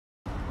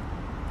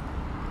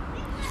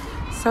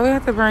So we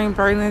have to bring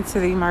Braylon to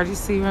the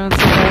emergency room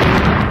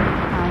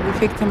today. We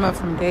picked him up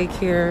from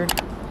daycare.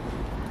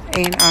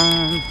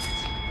 And,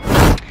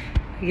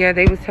 yeah,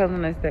 they was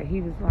telling us that he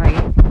was, like,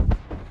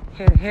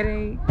 had a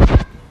headache.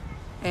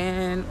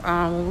 And,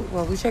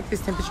 well, we checked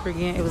his temperature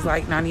again. It was,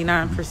 like,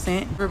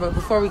 99%. But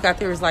before we got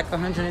there, it was, like,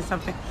 100 and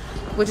something,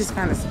 which is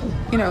kind of,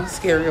 you know,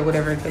 scary or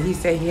whatever. But he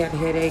said he had a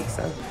headache,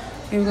 so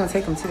we were going to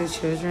take him to the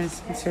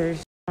children's center.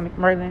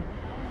 Braylon,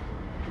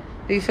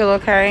 do you feel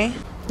okay?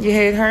 Your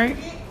head hurt?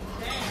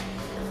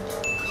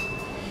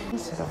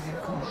 Let's just over here.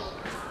 Come on.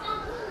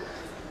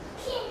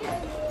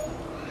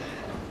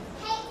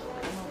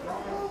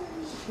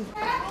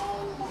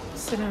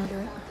 Sit down,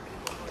 girl.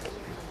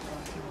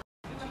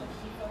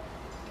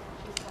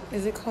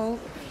 Is it cold?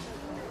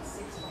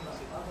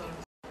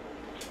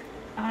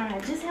 All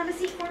right, just have a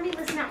seat for me.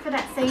 Listen out for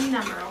that same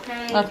number,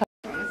 okay? Okay.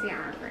 Let's see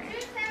our friend.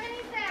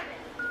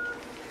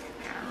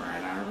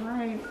 All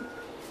right.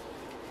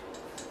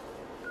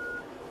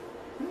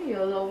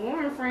 You're a little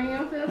warm,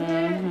 friend. Feel good?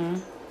 Mm-hmm.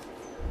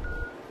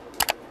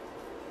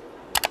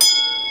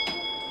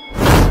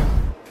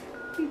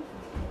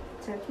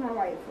 Touch my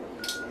right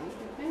foot.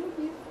 Thank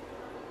you.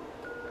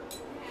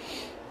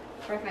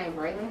 First name,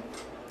 Braylon?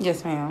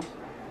 Yes, ma'am.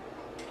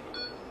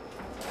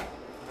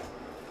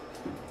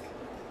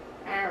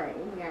 Alright,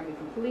 we gotta be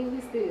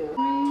completely still.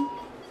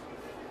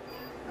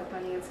 Up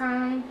on your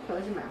tongue.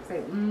 Close your mouth.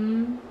 Say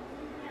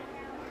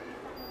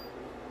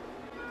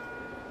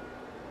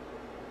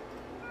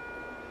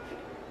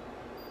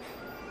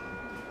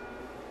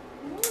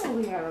Oh,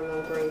 we got a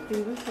low grade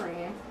fever,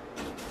 friend.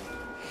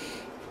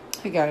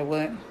 He got a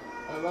what?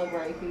 A low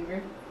grade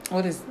fever.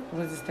 What is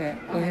that?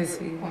 What is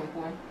he?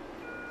 100.4.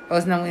 Oh,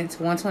 it's not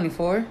into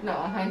 124? No,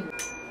 100.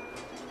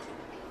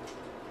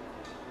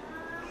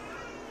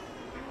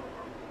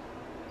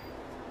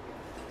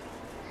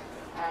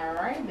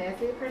 Alright,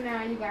 that's it for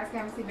now. You guys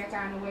can sit back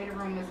out in the waiting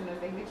room as soon as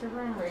they get your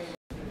room ready.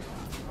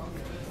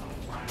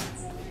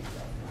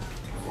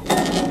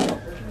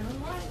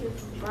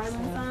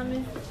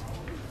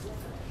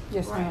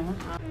 Yes, ma'am.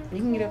 You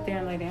can get up there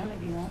and lay down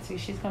if you want to.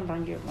 She's gonna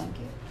bring you a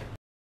blanket.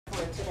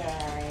 For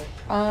today.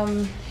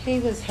 He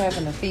was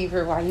having a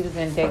fever while he was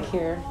in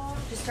daycare.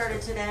 Just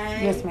started today?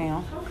 Yes,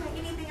 ma'am. Okay,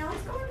 anything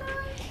else going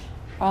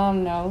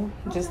on? No,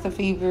 just the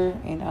fever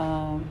and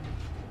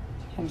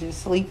him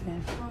just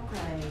sleeping.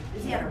 Okay.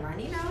 Does he have a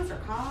runny nose or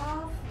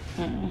cough?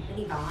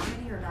 Any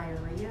vomiting or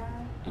diarrhea?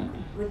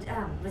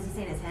 Was he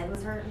saying his head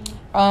was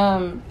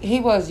hurting? He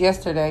was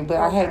yesterday, but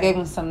I had Okay. gave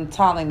him some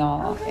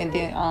Tylenol, Okay. and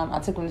then I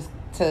took him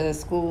to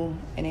school,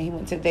 and then he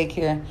went to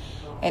daycare,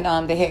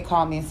 and they had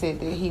called me and said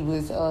that he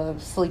was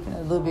sleeping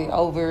a little bit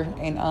over,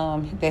 and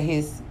that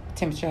his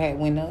temperature had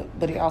went up,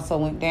 but it also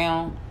went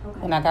down. Okay.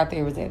 When I got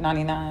there, it was at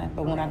 99,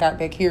 but when I got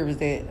back here, it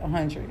was at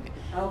 100.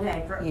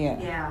 Okay.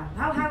 Yeah.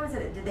 How high was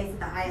it? Did they say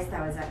the highest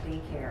that was at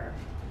daycare?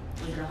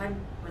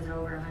 Was it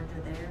over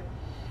 100 there?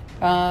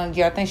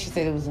 Yeah, I think she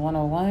said it was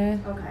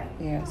 101. Okay.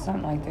 Yeah,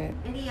 something like that.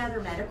 Any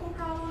other medical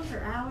problems or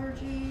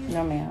allergies?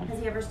 No, ma'am. Has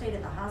he ever stayed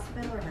at the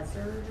hospital or had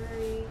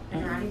surgery?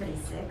 Is there anybody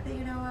sick that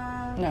you know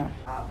of? No.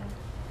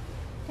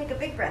 Take a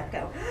big breath.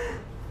 Go.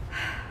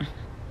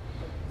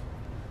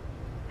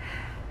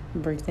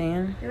 Breathe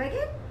in. Do I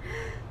good?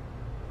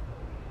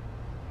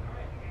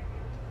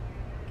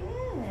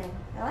 Good.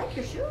 I like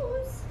your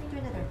shoes. Let me do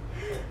another.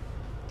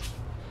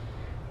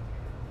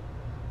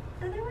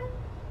 Another one.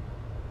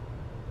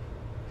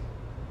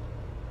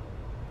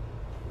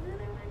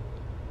 Another one.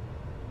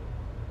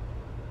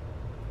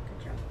 Good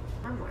job.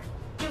 One more.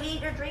 Did you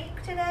eat or drink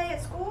today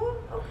at school?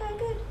 Okay,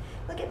 good.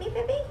 Look at me,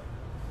 baby.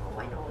 Oh,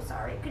 I know.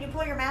 Sorry. Can you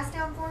pull your mask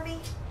down for me?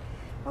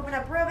 Open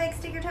up real big.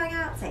 Stick your tongue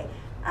out. Say,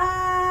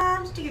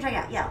 stick your tongue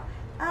out. Yell.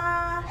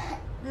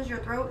 Does your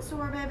throat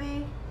sore,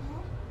 baby?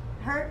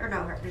 Hurt or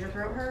no hurt? Does your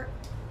throat hurt?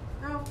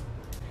 No.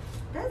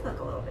 It does look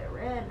a little bit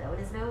red though.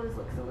 His nose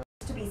looks a little.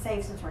 To be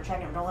safe, since we're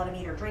checking him, don't let him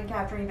eat or drink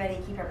after anybody.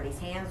 Keep everybody's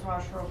hands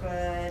washed real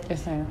good.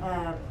 Yes,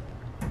 ma'am.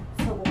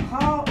 So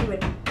we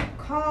would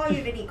call you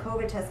if any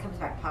COVID test comes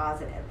back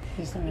positive.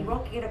 Yes, You ma'am.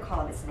 won't get a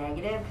call if it's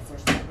negative because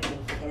there's so many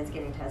kids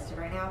getting tested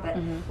right now. But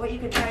what you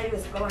could try to do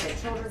is go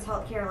into Children's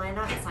Health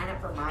Carolina and sign up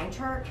for My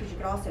Chart because you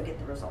could also get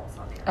the results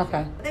on there.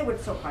 Okay. But they would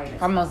still call you.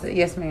 Almost.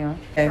 Yes, ma'am.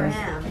 For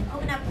him.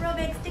 Open up real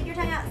big, stick your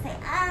tongue out and say,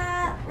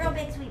 real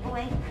big, sweet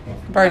boy.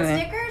 Braylon.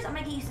 Stickers? I'm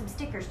going to get you some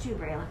stickers too,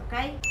 Braylon,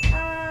 okay?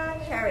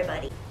 Here,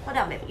 everybody. Hold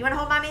on, baby. You want to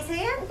hold Mommy's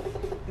hand?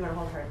 You want to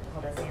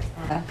hold his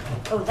hand?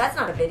 Oh, that's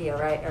not a video,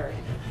 right? Or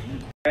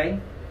Okay,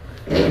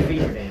 put your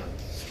fever down.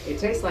 It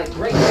tastes like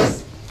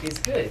grapes. It's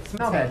good. It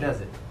smells bad,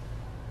 does it?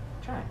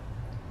 Try it.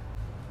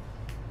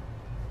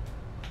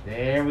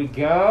 There we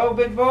go,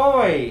 big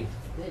boy.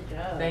 Good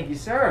job. Thank you,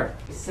 sir.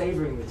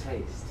 Savoring the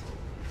taste.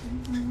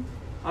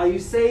 Are you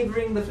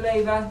savoring the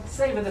flavor?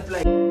 Savor the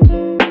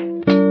flavor.